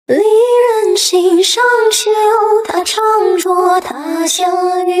心上秋，他常说他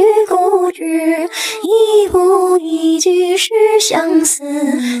乡遇故知，一步一句是相思，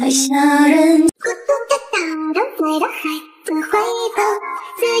爱下人。孤独的岛都在大海的怀抱，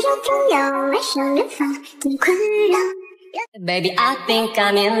自由中有爱上远方的困扰。Baby, I think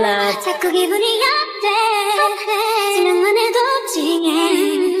I'm in love. 자꾸 기분이 update. 생각만 해도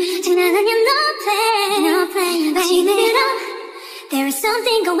찡해. 장난 아니야, no play. 지내라. There is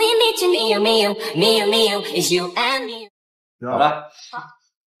something going between me, it's you and me. 好了，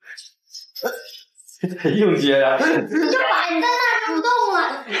太硬接呀！就把你在那主动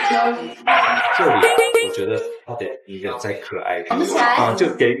了。这里我觉得他得一个再可爱点啊，就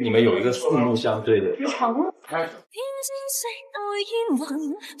给你们有一个四目相对的。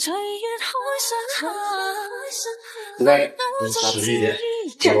来，实一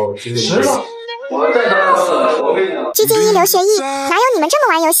点，我今天10个。我再拿我跟你讲。鞠婧祎、刘学义，哪有你们这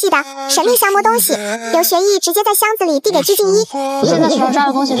么玩游戏的？神力降魔东西，刘学义直接在箱子里递给鞠婧祎。你现在手上抓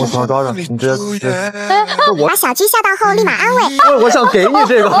的东西是什么？我手上抓着，你直接。把小鞠吓到后，立马安慰。我想给你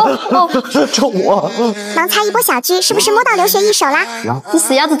这个，这我。盲猜一波小鞠是不是摸到刘学义手啦？你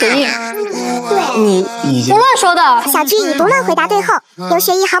死鸭子嘴硬。对，你已经胡乱说的。小鞠以不乱回答对后，刘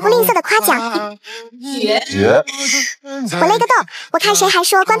学义毫不吝啬的夸奖。绝！我勒个豆！我看谁还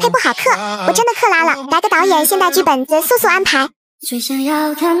说官配不好嗑，我真的嗑拉了。来个导演现代剧本子，速速安排。最想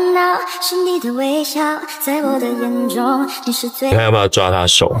要看到是你的微笑，在我的眼中你是最。你看要不要抓他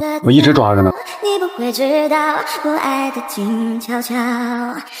手？我一直抓着呢。你不会知道我爱的静悄悄，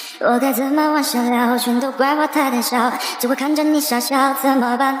我该怎么往下聊？全都怪我太胆小，只会看着你傻笑，怎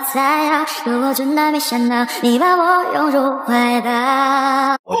么办才好？可我真的没想到你把我拥入怀抱。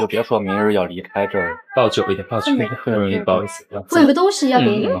我就别说明日要离开这儿，抱久一点，抱久一点，很容易不好意思。我有个东西要给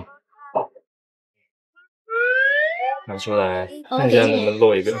你。拿出来，看一下能不能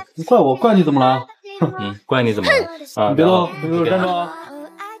露一个。你怪我，怪你怎么了？怪你怎么了？啊，你别动，别站住啊！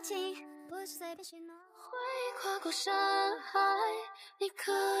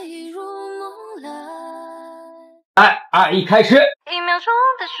来，2、1，开始。1秒钟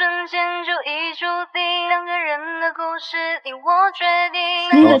的瞬间就已注定2个人的故事，你我决定。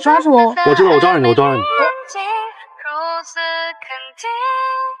你得抓住我。我知道，我抓着你，我抓着你。如此肯定。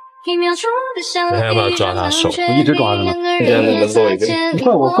1秒钟的相遇，你看要不要抓他手？我一直抓着呢。看一下能不能露一个。你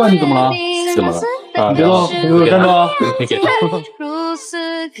怪我，怪你怎么了？怎么了？啊，你别动，别站住啊！你给他。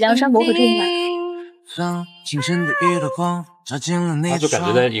梁山伯会这一版。他就感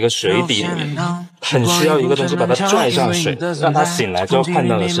觉在一个水底里面，很需要一个东西把他拽上水，让他醒来之后看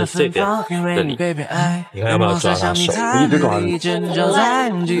到的是这边的你。你看要不要抓他手？我一直抓着你。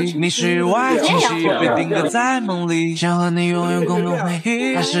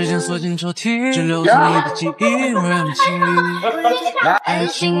爱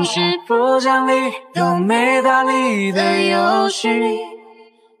情是不讲理又没道理的游戏。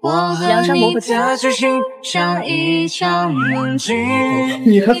我和你的剧情像一场梦境，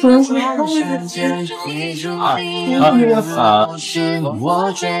你还分析瞬间已注定，是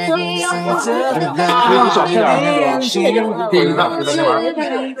我决定的你小心点，第一个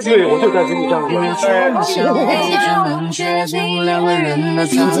对，我就在给你这样已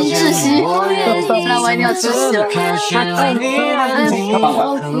经窒息，来我一定要窒息了。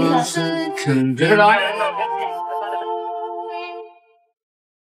别这样。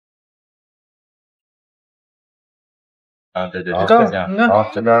啊，对，这样，好，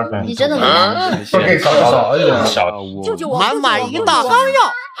这边，你真的能？给少一点，少。救救我！满满一大缸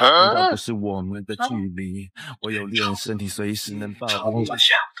药。不是我们的距离，我有练身体，随时能爆发。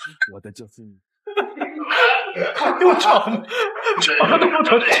我的就是你。又长，又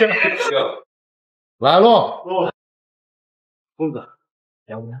长钱。来喽，公子，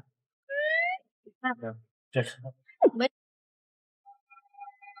要不然，这是。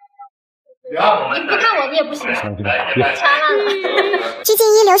你不看我，你也不行。掐烂了。鞠婧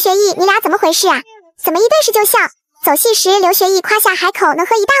祎、刘学义，你俩怎么回事啊？怎么一对视就笑？走戏时，刘学义夸下海口能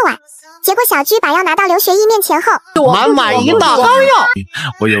喝一大碗，结果小鞠把药拿到刘学义面前后，满满一大缸药。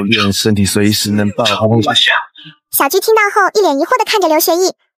我有练身体，随时能爆发。小鞠听到后一脸疑惑的看着刘学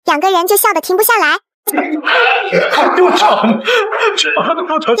义，两个人就笑得停不下来。又长，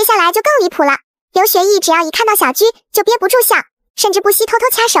接下来就更离谱了，刘学义只要一看到小鞠就憋不住笑，甚至不惜偷偷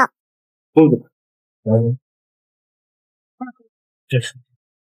掐手。公子，这是。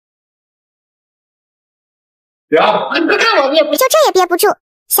你不看我，你也不就这也憋不住。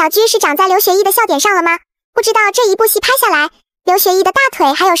小鞠是长在刘学义的笑点上了吗？不知道这一部戏拍下来，刘学义的大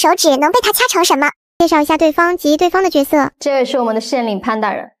腿还有手指能被他掐成什么？介绍一下对方及对方的角色。这位是我们的县令潘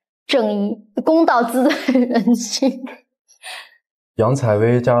大人，正义、公道自在人心。杨采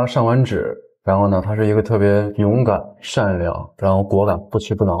薇加上官芷然后呢，她是一个特别勇敢、善良，然后果敢、不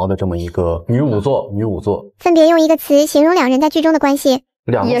屈不挠的这么一个女仵作。分别用一个词形容两人在剧中的关系。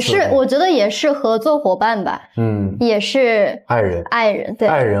也是，我觉得也是合作伙伴吧。也是爱人，对，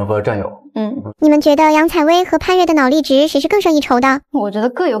爱人和战友。你们觉得杨采薇和潘越的脑力值谁是更胜一筹的？我觉得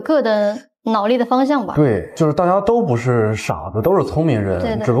各有各的脑力的方向吧。对，就是大家都不是傻子，都是聪明人，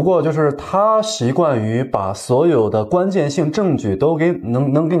对，只不过就是他习惯于把所有的关键性证据都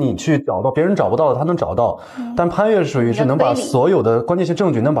能给你去找到，别人找不到的他能找到。但潘越属于是能把所有的关键性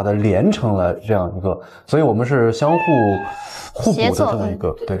证据能把它连成了这样一个，所以我们是相互互补的这么一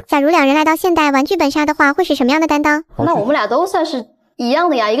个。对，假如两人来到现代玩剧本杀的话，会是什么样的担当？那我们俩都算是一样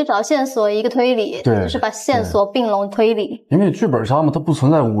的呀，一个找线索，一个推理，对，就是把线索并拢推理。因为剧本杀嘛，它不存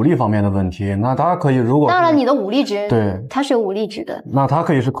在武力方面的问题，那大家可以如果当然你的武力值，对，它是有武力值的，那他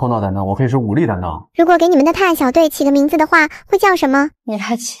可以是头脑担当，我可以是武力担当。如果给你们的探案小队起个名字的话，会叫什么？你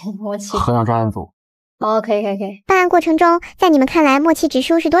来起，我起。河南专案组。哦，可以。办案过程中，在你们看来默契指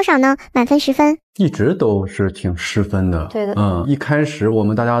数是多少呢？满分10分。一直都是挺失分的。对的。一开始我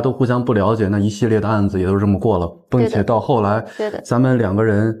们大家都互相不了解，那一系列的案子也都是这么过了，并且到后来，对的，咱们两个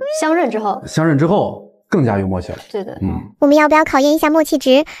人相认之后更加有默契了。对的。我们要不要考验一下默契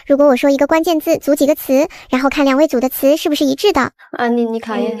值？如果我说一个关键字，组几个词，然后看两位组的词是不是一致的？啊，你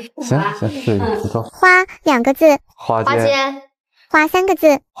考验。行，对，你说。花2个字，花街。花3个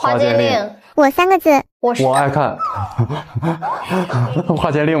字，花间令。我3个字，我爱看。花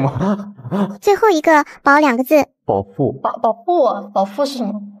间令吗？最后一个保2个字，保护。保护是什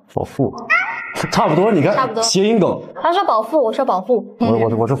么？保护。差不多，你看，差不多谐音梗。他说保护，我说保护。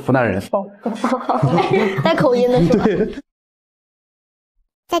我是湖南人。带口音的是吧？对。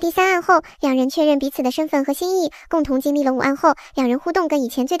在第3案后，两人确认彼此的身份和心意，共同经历了5案后，两人互动跟以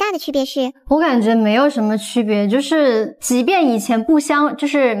前最大的区别是，我感觉没有什么区别，就是即便以前就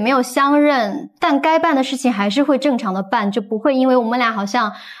是没有相认，但该办的事情还是会正常的办，就不会因为我们俩好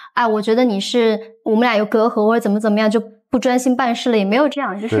像，我觉得我们俩有隔阂或者怎么样就不专心办事了，也没有这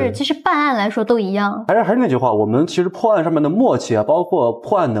样，就是其实办案来说都一样。还是那句话，我们其实破案上面的默契啊，包括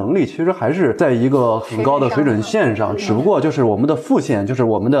破案能力，其实还是在一个很高的水准线上，只不过就是我们的副线，就是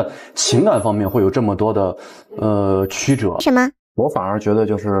我们的情感方面会有这么多的曲折。什么？我反而觉得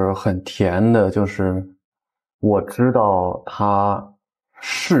就是很甜的，就是我知道他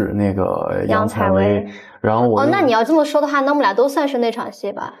是那个杨采薇。然后那你要这么说的话，那我们俩都算是那场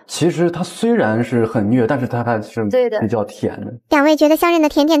戏吧。其实他虽然是很虐，但是他还是比较甜的。两位觉得相认的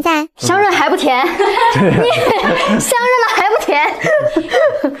甜点在？相认还不甜？对，相认了还不甜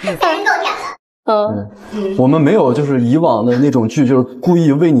？3人够甜。我们没有就是以往的那种剧，就是故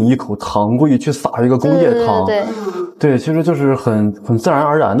意喂你一口糖，故意去撒一个工业糖。对，其实就是很自然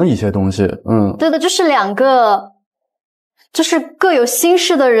而然的一些东西。对的，就是两个。就是各有心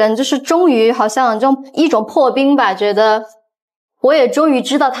事的人，就是终于好像这种一种破冰吧，觉得我也终于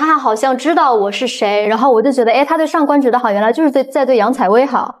知道他好像知道我是谁，然后我就觉得他对上官芷的好原来就是在对杨采薇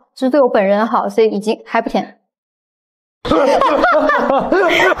好，就是对我本人好，所以已经还不甜。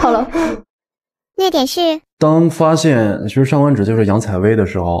好了。虐点是当发现其实上官芷就是杨采薇的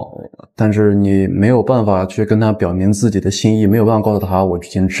时候，但是你没有办法去跟他表明自己的心意，没有办法告诉他我已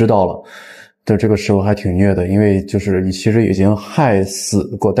经知道了。的这个时候还挺虐的，因为就是你其实已经害死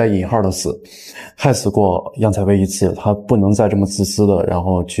过带引号的死，害死过杨采薇一次，他不能再这么自私的，然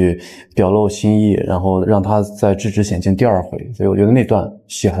后去表露心意，然后让他再置之险境第2回，所以我觉得那段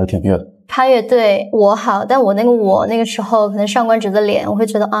戏还是挺虐的。潘越对我好，但我那个时候可能上官芷的脸，我会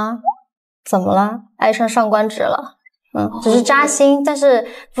觉得怎么了？爱上上官芷了。只是扎心，但是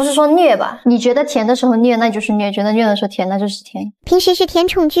不是说虐吧？你觉得甜的时候虐，那就是虐；觉得虐的时候甜，那就是甜。平时是甜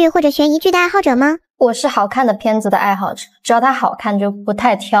宠剧或者悬疑剧的爱好者吗？我是好看的片子的爱好者，只要它好看，就不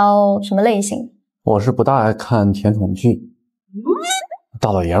太挑什么类型。我是不大爱看甜宠剧。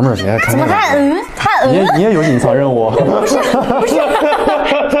大老爷们儿谁爱看？怎么他你也有隐藏任务？不是。